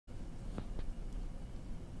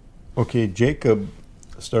Okay, Jacob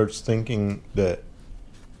starts thinking that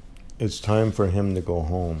it's time for him to go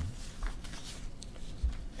home.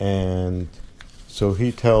 And so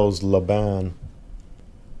he tells Laban,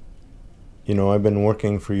 I've been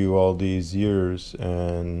working for you all these years,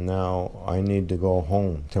 and now I need to go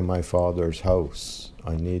home to my father's house.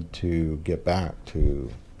 I need to get back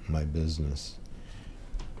to my business.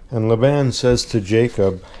 And Laban says to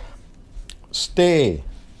Jacob, "Stay,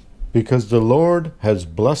 because the Lord has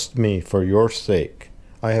blessed me for your sake."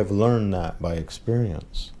 I have learned that by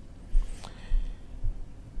experience.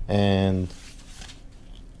 And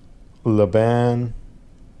Laban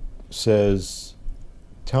says,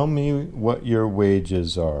 "Tell me what your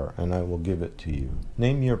wages are, and I will give it to you.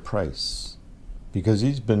 Name your price." Because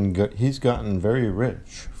he's gotten very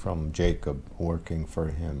rich from Jacob working for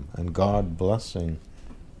him, and God blessing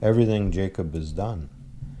everything Jacob has done.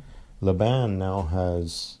 Laban now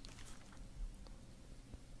has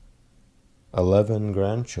 11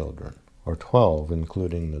 grandchildren, or 12,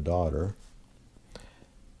 including the daughter.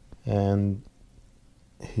 And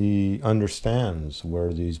he understands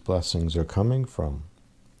where these blessings are coming from.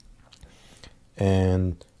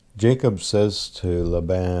 And Jacob says to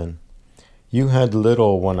Laban, "You had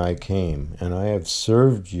little when I came, and I have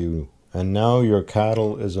served you, and now your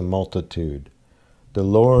cattle is a multitude. The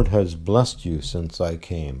Lord has blessed you since I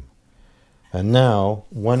came. And now,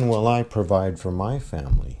 when will I provide for my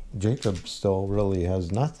family?" Jacob still really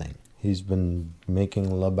has nothing. He's been making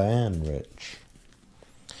Laban rich.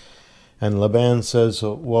 And Laban says,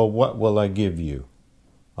 "Well, what will I give you?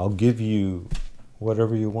 I'll give you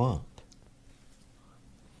whatever you want."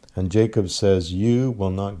 And Jacob says, "You will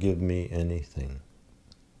not give me anything."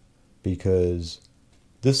 Because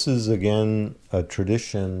this is, again, a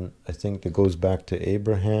tradition, I think, that goes back to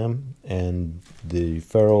Abraham and the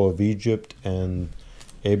Pharaoh of Egypt, and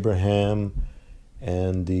Abraham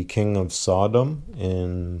and the king of Sodom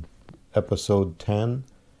in episode 10,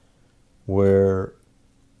 where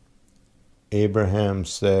Abraham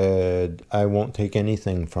said, "I won't take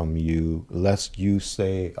anything from you, lest you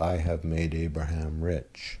say I have made Abraham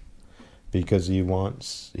rich." Because he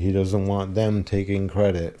doesn't want them taking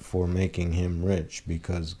credit for making him rich,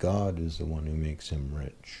 because God is the one who makes him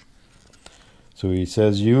rich. So he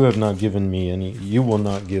says, you will not give me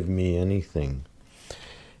anything.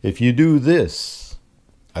 If you do this,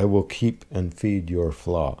 I will keep and feed your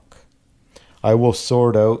flock. I will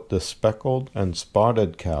sort out the speckled and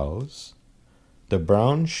spotted cows, the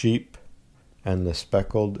brown sheep, and the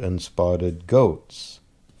speckled and spotted goats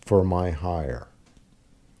for my hire.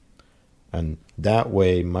 And that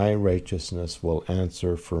way my righteousness will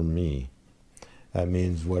answer for me. That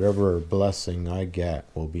means whatever blessing I get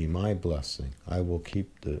will be my blessing. I will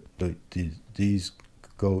keep these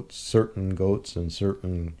goats, certain goats and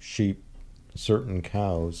certain sheep, certain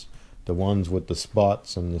cows, the ones with the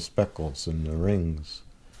spots and the speckles and the rings,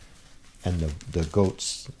 and the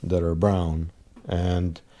goats that are brown,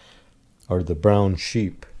 or the brown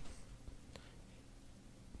sheep.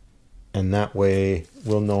 And that way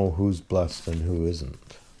we'll know who's blessed and who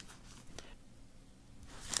isn't.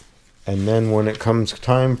 And then when it comes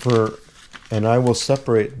time and I will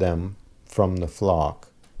separate them from the flock.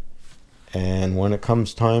 And when it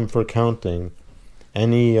comes time for counting,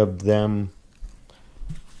 any of them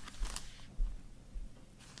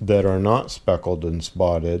that are not speckled and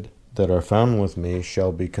spotted, that are found with me,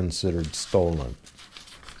 shall be considered stolen.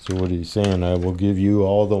 So what he's saying, I will give you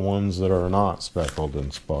all the ones that are not speckled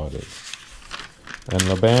and spotted. And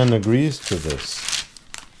Laban agrees to this.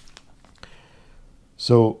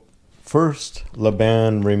 So first,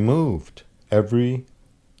 Laban removed every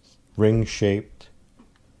ring-shaped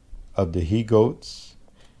of the he-goats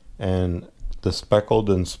and the speckled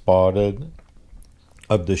and spotted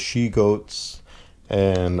of the she-goats,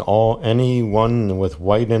 and any one with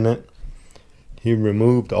white in it. He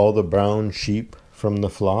removed all the brown sheep from the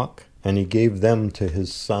flock, and he gave them to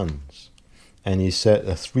his sons. And he set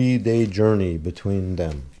a 3-day journey between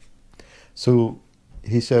them. So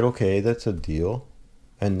he said, okay, that's a deal.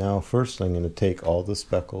 And now first I'm going to take all the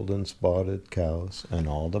speckled and spotted cows and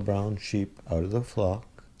all the brown sheep out of the flock.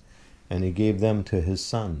 And he gave them to his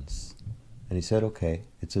sons. And he said, okay,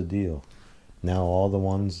 it's a deal. Now all the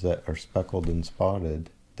ones that are speckled and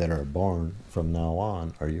spotted that are born from now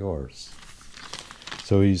on are yours.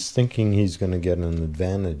 So he's thinking he's going to get an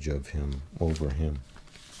advantage over him.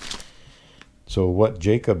 So what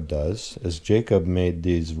Jacob does is Jacob made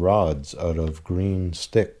these rods out of green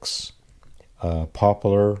sticks,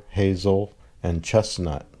 poplar, hazel, and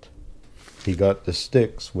chestnut. He got the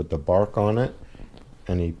sticks with the bark on it,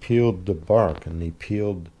 and he peeled the bark, and he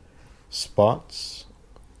peeled spots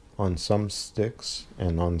on some sticks,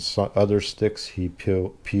 and on other sticks he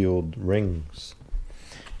peeled rings.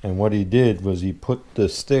 And what he did was he put the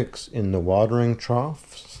sticks in the watering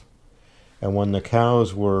troughs, and when the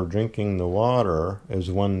cows were drinking the water is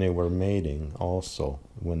when they were mating also,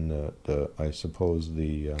 when the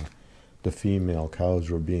female cows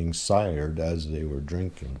were being sired as they were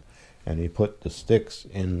drinking. And he put the sticks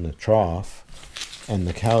in the trough, and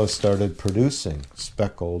the cows started producing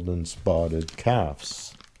speckled and spotted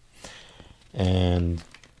calves. And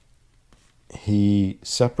he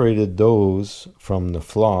separated those from the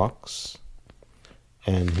flocks,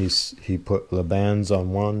 and he put Laban's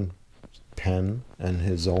on one pen and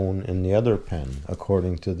his own in the other pen,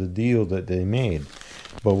 according to the deal that they made.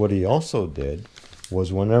 But what he also did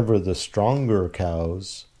was, whenever the stronger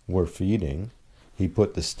cows were feeding, he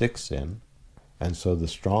put the sticks in, and so the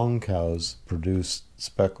strong cows produced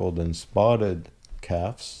speckled and spotted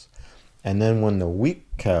calves. And then when the weak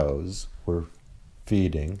cows were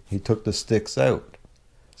feeding, he took the sticks out,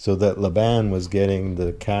 so that Laban was getting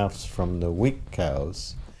the calves from the weak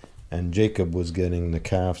cows, and Jacob was getting the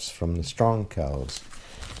calves from the strong cows.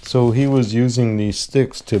 So he was using these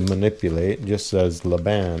sticks to manipulate, just as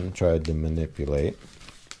Laban tried to manipulate.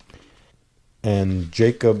 And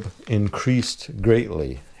Jacob increased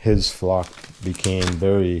greatly. His flock became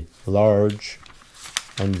very large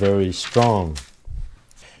and very strong.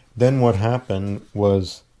 Then what happened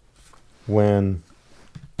was, when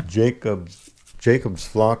Jacob's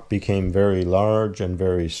flock became very large and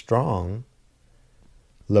very strong,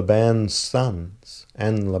 Laban's sons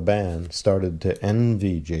and Laban started to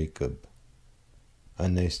envy Jacob,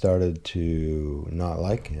 and they started to not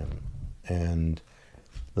like him. And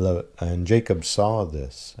Jacob saw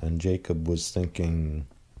this, and Jacob was thinking,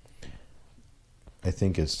 I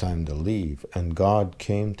think it's time to leave. And God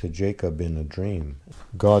came to Jacob in a dream.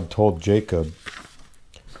 God told Jacob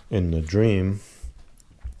in the dream,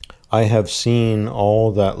 I have seen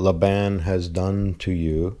all that Laban has done to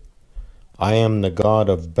you. I am the God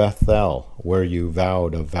of Bethel, where you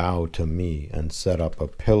vowed a vow to me and set up a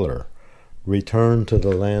pillar. Return to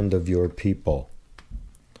the land of your people.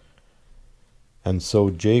 And so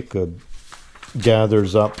Jacob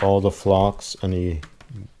gathers up all the flocks, and he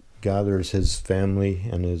gathers his family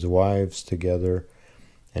and his wives together,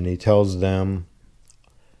 and he tells them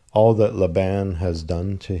all that Laban has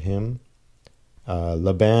done to him.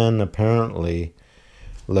 Laban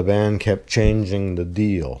kept changing the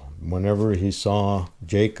deal. Whenever he saw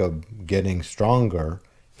Jacob getting stronger,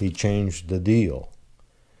 he changed the deal.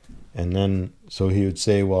 And then, so he would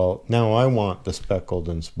say, well, now I want the speckled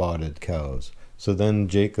and spotted cows. So then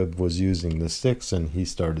Jacob was using the sticks, and he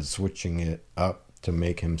started switching it up to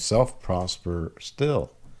make himself prosper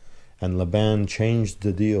still. And Laban changed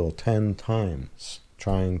the deal 10 times,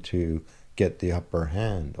 trying to get the upper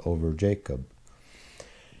hand over Jacob.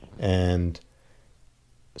 And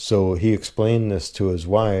so he explained this to his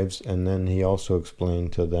wives, and then he also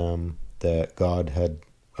explained to them that God had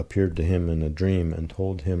appeared to him in a dream and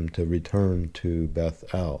told him to return to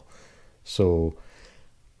Bethel. So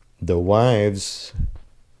the wives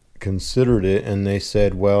considered it, and they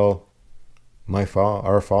said, well,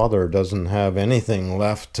 our father doesn't have anything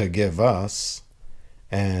left to give us,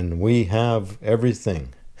 and we have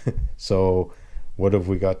everything. So what have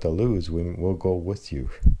we got to lose? We'll go with you.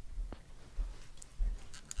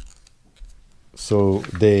 So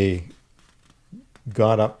they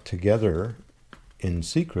got up together in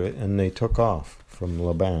secret, and they took off from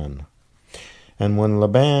Laban. And when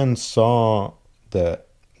Laban saw that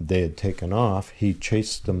they had taken off, he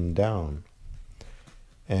chased them down.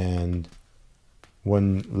 And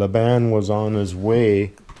when Laban was on his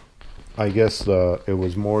way, I guess it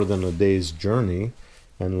was more than a day's journey,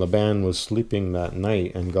 and Laban was sleeping that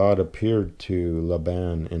night, and God appeared to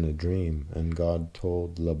Laban in a dream. And God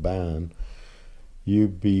told Laban, you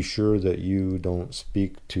be sure that you don't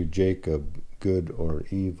speak to Jacob good or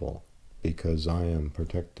evil, because I am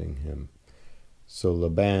protecting him. So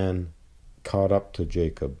Laban caught up to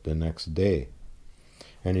Jacob the next day,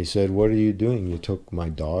 and he said, what are you doing? You took my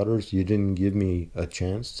daughters. You didn't give me a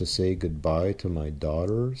chance to say goodbye to my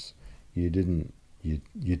daughters. You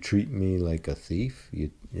treat me like a thief.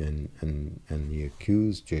 And he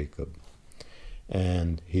accused Jacob.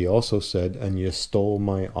 And he also said, and you stole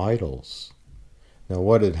my idols. Now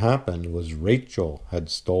what had happened was Rachel had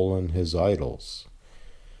stolen his idols.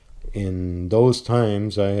 In those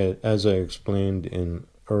times, as I explained in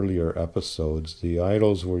earlier episodes, the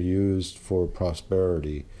idols were used for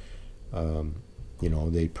prosperity.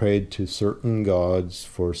 They prayed to certain gods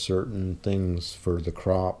for certain things, for the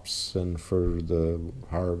crops and for the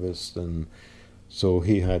harvest and So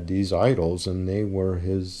he had these idols, and they were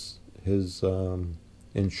his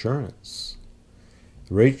insurance.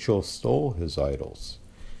 Rachel stole his idols,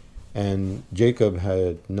 and Jacob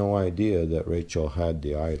had no idea that Rachel had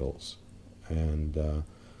the idols. And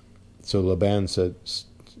so Laban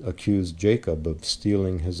accused Jacob of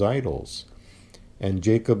stealing his idols. And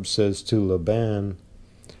Jacob says to Laban,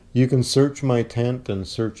 "You can search my tent and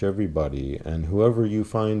search everybody, and whoever you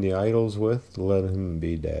find the idols with, let him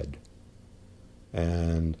be dead."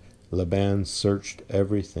 And Laban searched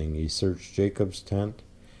everything. He searched Jacob's tent.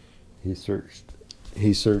 He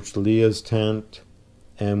searched Leah's tent.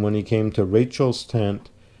 And when he came to Rachel's tent,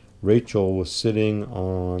 Rachel was sitting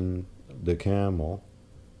on the camel,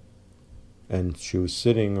 and she was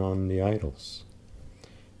sitting on the idols.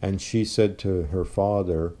 And she said to her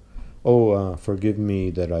father, "Oh, forgive me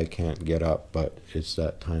that I can't get up, but it's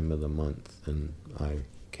that time of the month, and I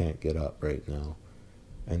can't get up right now."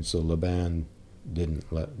 And so Laban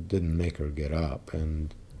didn't make her get up,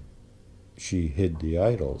 and she hid the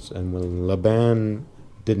idols. And when Laban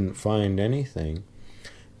didn't find anything,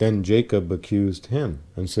 then Jacob accused him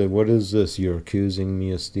and said, "What is this? You're accusing me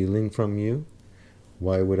of stealing from you?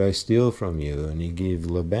 Why would I steal from you?" And he gave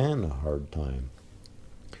Laban a hard time.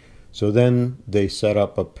 So then they set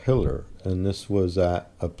up a pillar, and this was at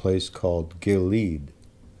a place called Gilead.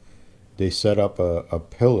 They set up a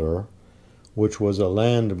pillar, which was a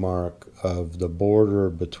landmark of the border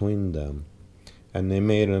between them. And they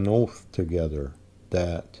made an oath together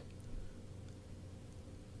that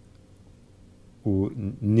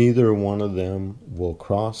neither one of them will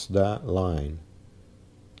cross that line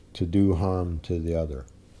to do harm to the other.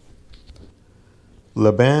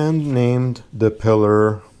 Laban named the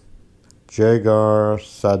pillar Jagar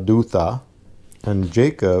Sadutha, and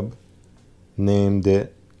Jacob named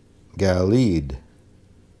it Gilead,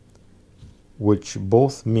 which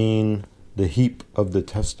both mean the heap of the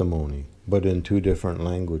testimony, but in two different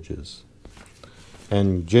languages.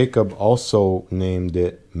 And Jacob also named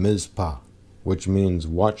it Mizpah, which means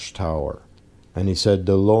watchtower. And he said,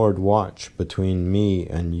 "The Lord watch between me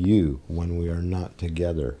and you when we are not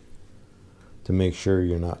together, to make sure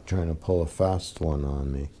you're not trying to pull a fast one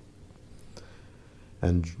on me."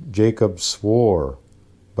 And Jacob swore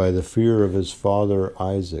by the fear of his father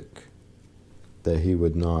Isaac that he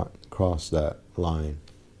would not cross that line.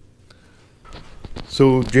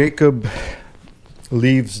 So Jacob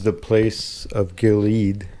leaves the place of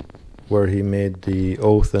Gilead, where he made the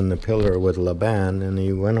oath in the pillar with Laban, and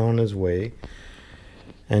he went on his way,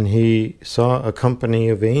 and he saw a company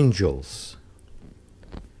of angels.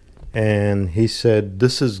 And he said,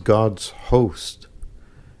 "This is God's host."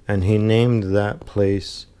 And he named that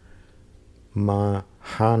place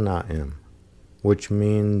Mahanaim, which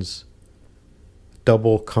means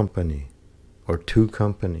double company, or two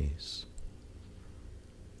companies.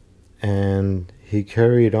 And he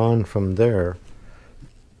carried on from there,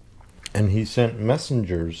 and he sent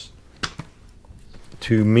messengers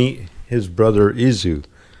to meet his brother Esau,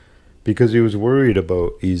 because he was worried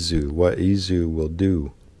about Esau, what Esau will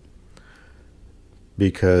do.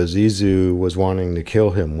 Because Esau was wanting to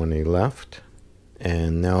kill him when he left,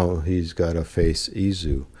 and now he's got to face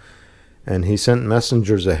Esau. And he sent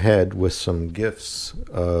messengers ahead with some gifts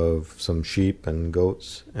of some sheep and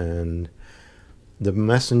goats, and the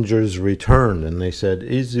messengers returned, and they said,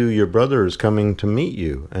 "Esau, your brother, is coming to meet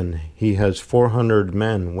you, and he has 400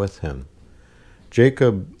 men with him."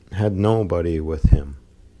 Jacob had nobody with him.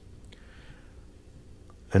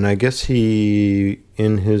 And I guess he,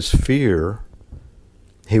 in his fear,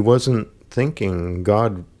 he wasn't thinking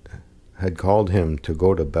God had called him to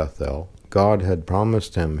go to Bethel. God had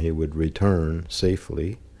promised him he would return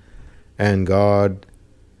safely, and God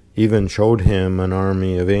even showed him an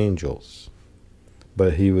army of angels.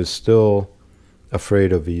 But he was still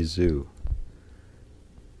afraid of Esau.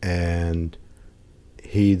 And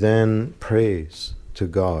he then prays to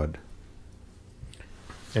God.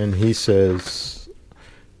 And he says,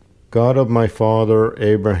 "God of my father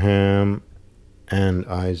Abraham and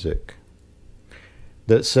Isaac,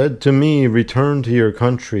 that said to me, 'Return to your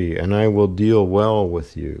country, and I will deal well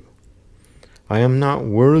with you.' I am not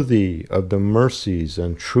worthy of the mercies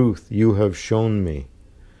and truth you have shown me,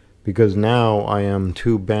 because now I am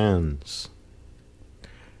two bands."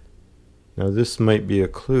 Now this might be a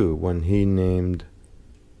clue. When he named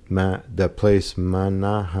the place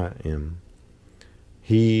Mahanaim,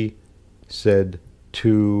 he said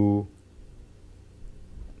to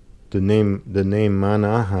the name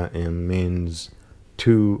Mahanaim means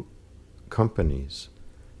two companies.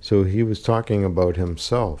 So he was talking about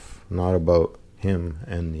himself, not about him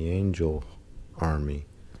and the angel army.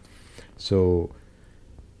 So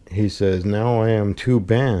he says, now I am two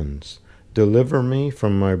bands. Deliver me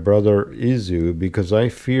from my brother Esau, because I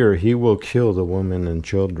fear he will kill the women and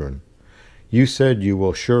children. You said you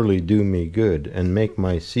will surely do me good and make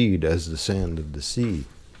my seed as the sand of the sea.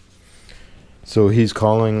 So he's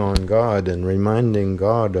calling on God and reminding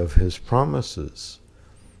God of his promises.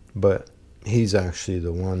 But he's actually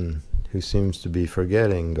the one who seems to be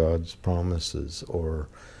forgetting God's promises or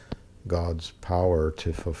God's power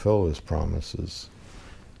to fulfill his promises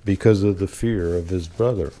because of the fear of his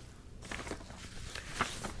brother.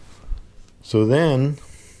 So then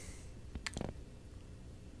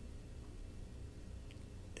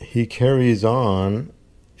he carries on,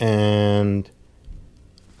 and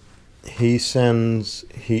he splits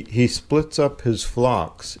up his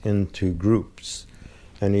flocks into groups,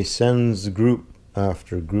 and he sends group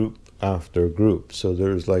after group after group. So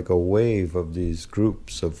there's like a wave of these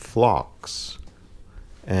groups of flocks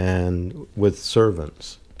and with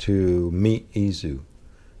servants to meet Esau,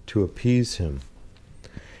 to appease him.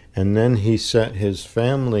 And then he set his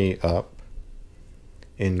family up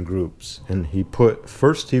in groups, and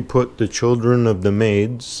first he put the children of the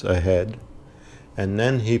maids ahead, and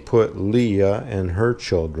then he put Leah and her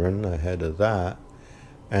children ahead of that,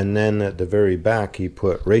 and then at the very back he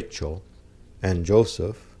put Rachel and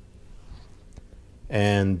Joseph,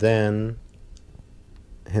 and then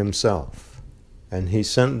himself. And he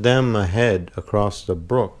sent them ahead across the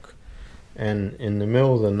brook, and in the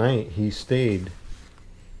middle of the night he stayed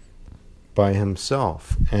by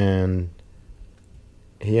himself, and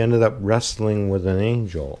he ended up wrestling with an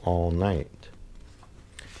angel all night.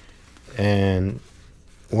 And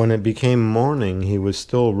when it became morning, he was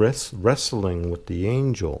still wrestling with the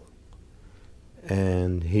angel.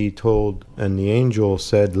 And the angel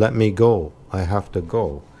said, let me go, I have to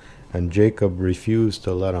go. And Jacob refused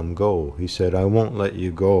to let him go. He said, I won't let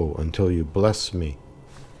you go until you bless me.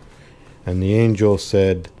 And the angel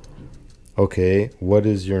said, okay, what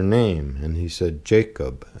is your name? And he said,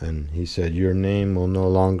 Jacob. And he said, your name will no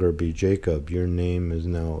longer be Jacob. Your name is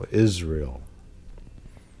now Israel.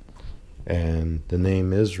 And the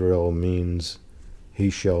name Israel means he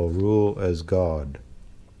shall rule as God.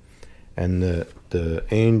 And the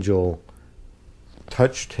angel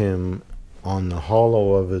touched him on the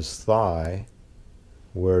hollow of his thigh,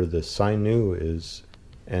 where the sinew is,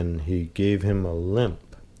 and he gave him a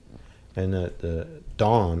limp. And at the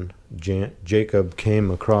dawn, Jacob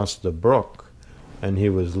came across the brook, and he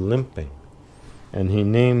was limping. And he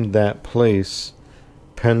named that place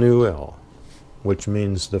Penuel, which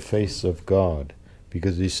means the face of God,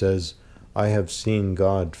 because he says, I have seen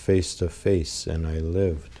God face to face, and I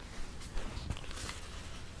lived.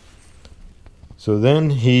 So then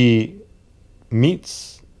he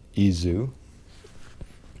meets Esau.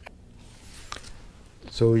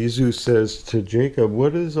 So Esau says to Jacob,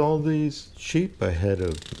 what is all these sheep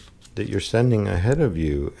that you're sending ahead of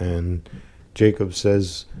you? And Jacob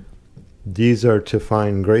says, these are to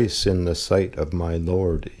find grace in the sight of my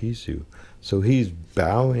lord Esau. So he's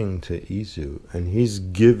bowing to Esau, and he's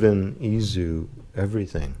given Esau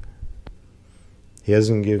everything. He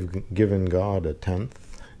hasn't given God a tenth.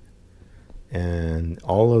 And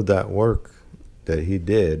all of that work that he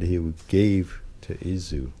did, he gave to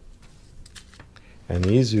Esau. And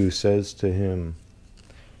Esau says to him,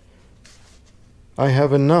 I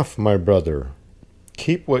have enough, my brother.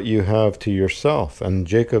 Keep what you have to yourself. And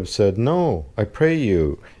Jacob said, no, I pray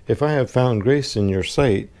you, if I have found grace in your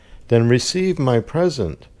sight, then receive my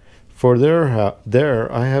present. For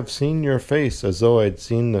there I have seen your face as though I'd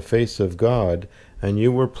seen the face of God, and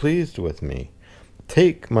you were pleased with me.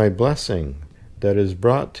 Take my blessing that is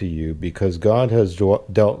brought to you, because God has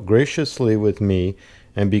dealt graciously with me,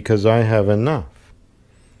 and because I have enough.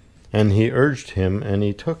 And he urged him, and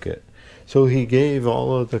he took it. So he gave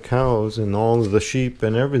all of the cows and all of the sheep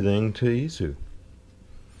and everything to Esau.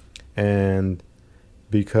 And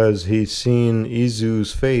because he's seen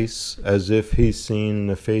Esau's face as if he's seen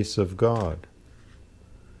the face of God.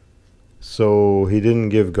 So he didn't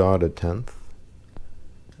give God a tenth.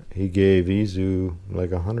 He gave Esau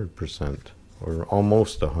like 100%, or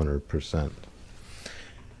almost 100%.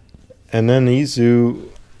 And then Esau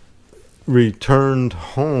returned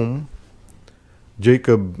home.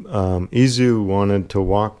 Esau wanted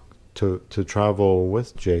to travel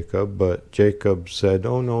with Jacob, but Jacob said,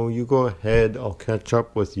 oh no, you go ahead, I'll catch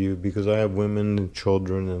up with you, because I have women and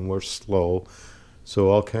children and we're slow,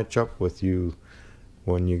 so I'll catch up with you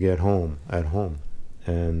when you get home, at home.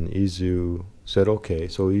 And Esau said, okay,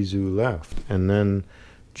 so Esau left. And then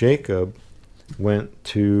Jacob went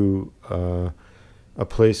to a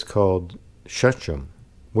place called Shechem,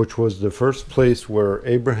 which was the first place where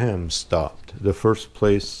Abraham stopped. The first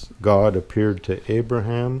place God appeared to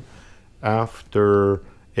Abraham after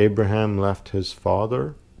Abraham left his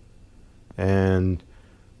father, and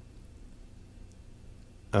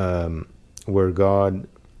where God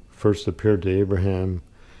first appeared to Abraham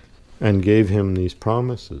and gave him these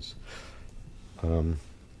promises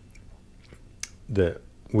that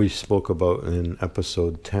we spoke about in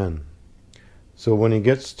episode 10. So when he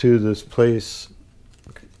gets to this place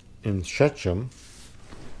in Shechem,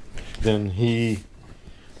 then he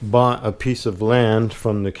bought a piece of land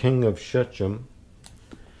from the king of Shechem,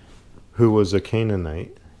 who was a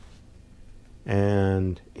Canaanite,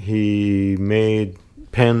 and he made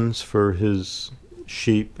pens for his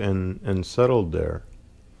sheep and settled there.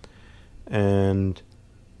 And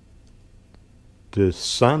the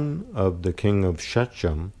son of the king of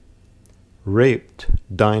Shechem raped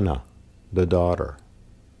Dinah, the daughter.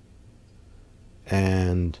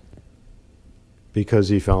 And because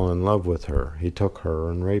he fell in love with her, he took her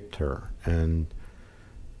and raped her. And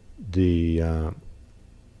the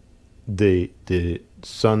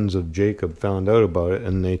sons of Jacob found out about it,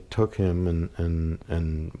 and they took him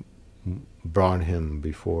and brought him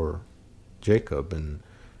before Jacob, and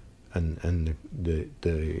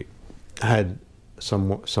they had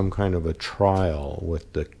some kind of a trial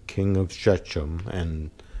with the king of Shechem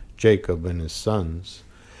and Jacob and his sons.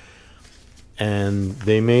 And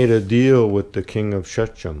they made a deal with the king of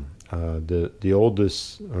Shechem. The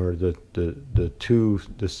oldest, or the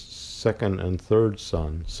second and third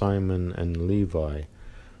son, Simon and Levi,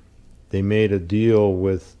 they made a deal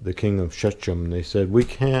with the king of Shechem. They said, we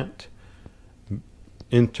can't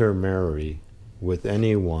intermarry with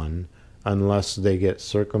anyone unless they get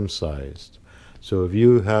circumcised. So if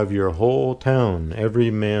you have your whole town, every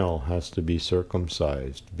male has to be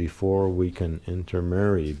circumcised before we can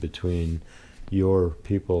intermarry between your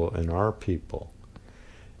people and our people.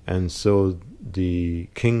 And so the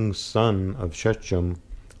king's son of Shechem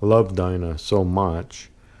loved Dinah so much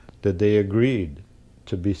that they agreed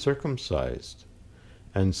to be circumcised.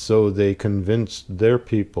 And so they convinced their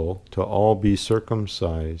people to all be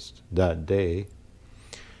circumcised that day.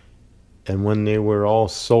 And when they were all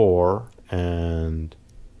sore, and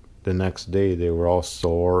the next day they were all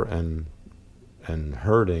sore and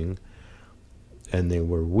hurting, and they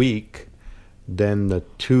were weak, then the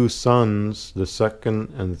two sons, the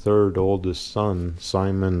second and third oldest son,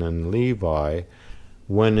 Simon and Levi,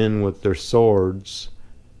 went in with their swords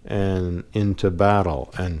and into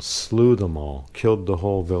battle and slew them all, killed the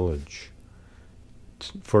whole village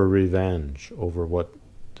for revenge over what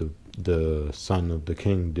the son of the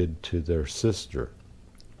king did to their sister.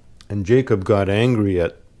 And Jacob got angry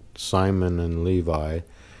at Simon and Levi, and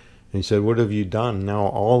he said, what have you done? Now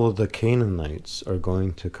all of the Canaanites are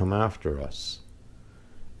going to come after us.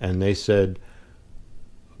 And they said,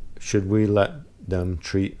 should we let them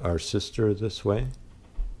treat our sister this way?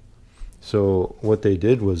 So what they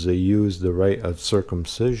did was they used the rite of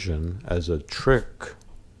circumcision as a trick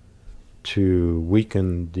to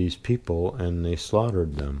weaken these people, and they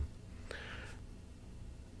slaughtered them.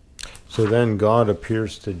 So then God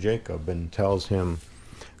appears to Jacob and tells him,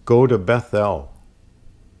 go to Bethel.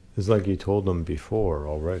 It's like he told him before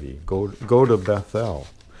already. Go to Bethel.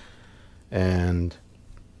 And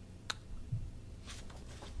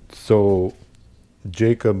so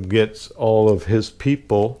Jacob gets all of his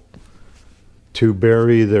people to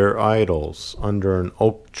bury their idols under an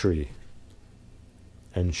oak tree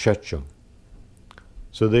in Shechem.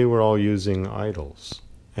 So they were all using idols.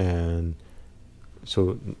 And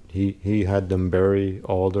so he had them bury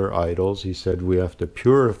all their idols. He said, we have to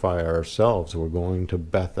purify ourselves. We're going to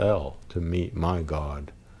Bethel to meet my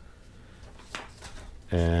God.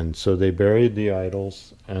 And so they buried the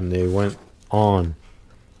idols, and they went on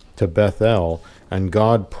to Bethel, and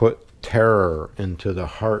God put terror into the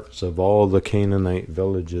hearts of all the Canaanite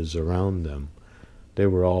villages around them. They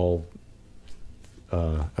were all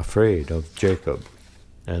afraid of Jacob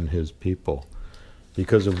and his people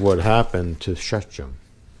because of what happened to Shechem.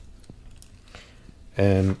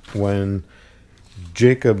 And when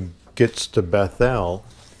Jacob gets to Bethel,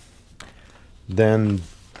 then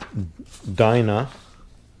Dinah,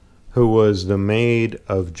 who was the maid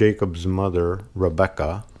of Jacob's mother,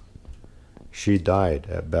 Rebekah, she died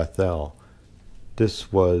at Bethel.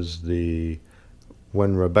 This was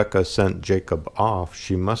when Rebekah sent Jacob off,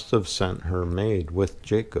 she must have sent her maid with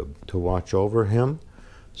Jacob to watch over him.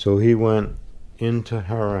 So he went into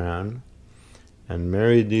Haran and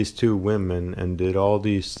married these two women and did all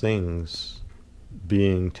these things,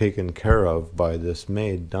 being taken care of by this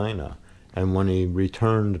maid Dinah. And when he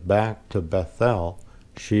returned back to Bethel,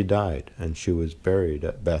 she died, and she was buried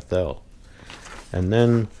at Bethel. And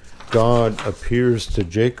then God appears to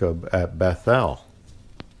Jacob at Bethel.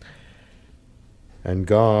 And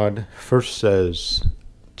God first says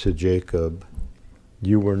to Jacob,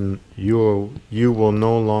 you will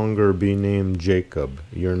no longer be named Jacob.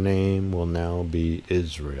 Your name will now be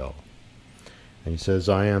Israel. And he says,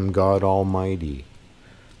 I am God Almighty.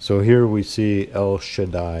 So here we see El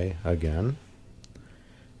Shaddai again.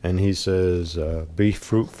 And he says, be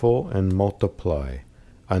fruitful and multiply.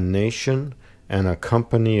 A nation and a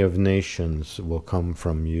company of nations will come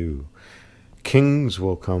from you. Kings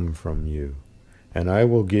will come from you. And I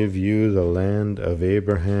will give you the land of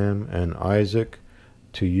Abraham and Isaac,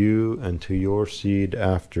 to you and to your seed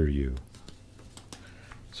after you.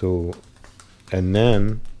 So, and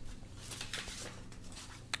then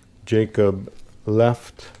Jacob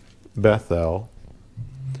left Bethel,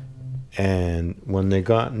 and when they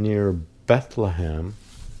got near Bethlehem,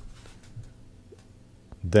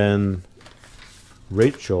 then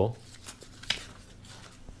Rachel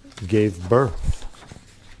gave birth.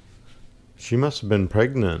 She must have been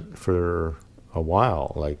pregnant for a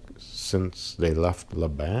while, like since they left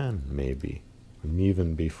Laban, maybe, and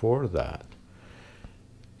even before that.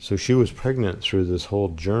 So she was pregnant through this whole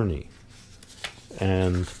journey.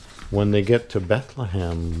 And when they get to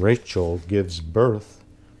Bethlehem, Rachel gives birth,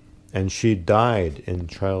 and she died in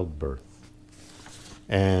childbirth.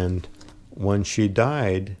 And when she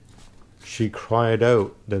died, she cried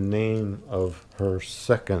out the name of her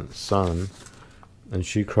second son, and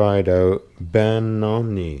she cried out,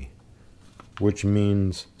 Ben-Noni, which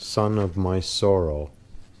means son of my sorrow.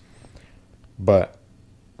 But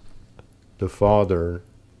the father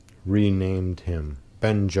renamed him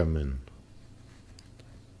Benjamin,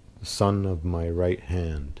 son of my right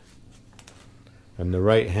hand. And the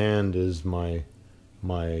right hand is my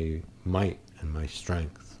might and my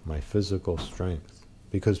strength, my physical strength.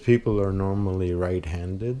 Because people are normally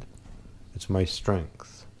right-handed, it's my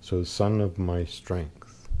strength. So son of my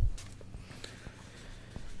strength.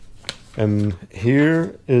 And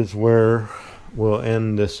here is where we'll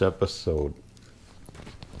end this episode.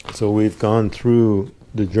 So we've gone through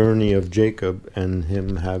the journey of Jacob and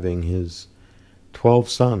him having his 12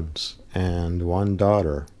 sons and 1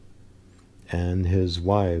 daughter and his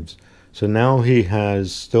wives. So now he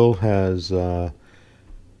still has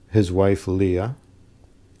his wife Leah,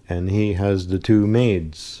 and he has the 2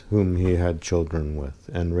 maids whom he had children with.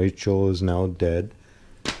 And Rachel is now dead,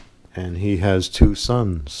 and he has 2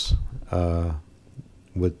 sons have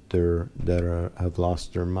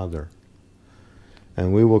lost their mother.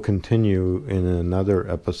 And we will continue in another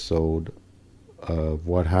episode of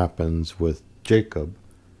what happens with Jacob,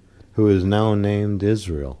 who is now named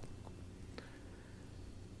Israel.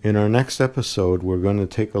 In our next episode, we're going to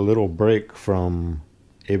take a little break from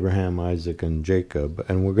Abraham, Isaac, and Jacob,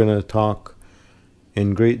 and we're going to talk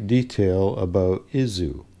in great detail about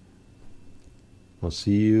Izu. We'll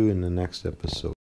see you in the next episode.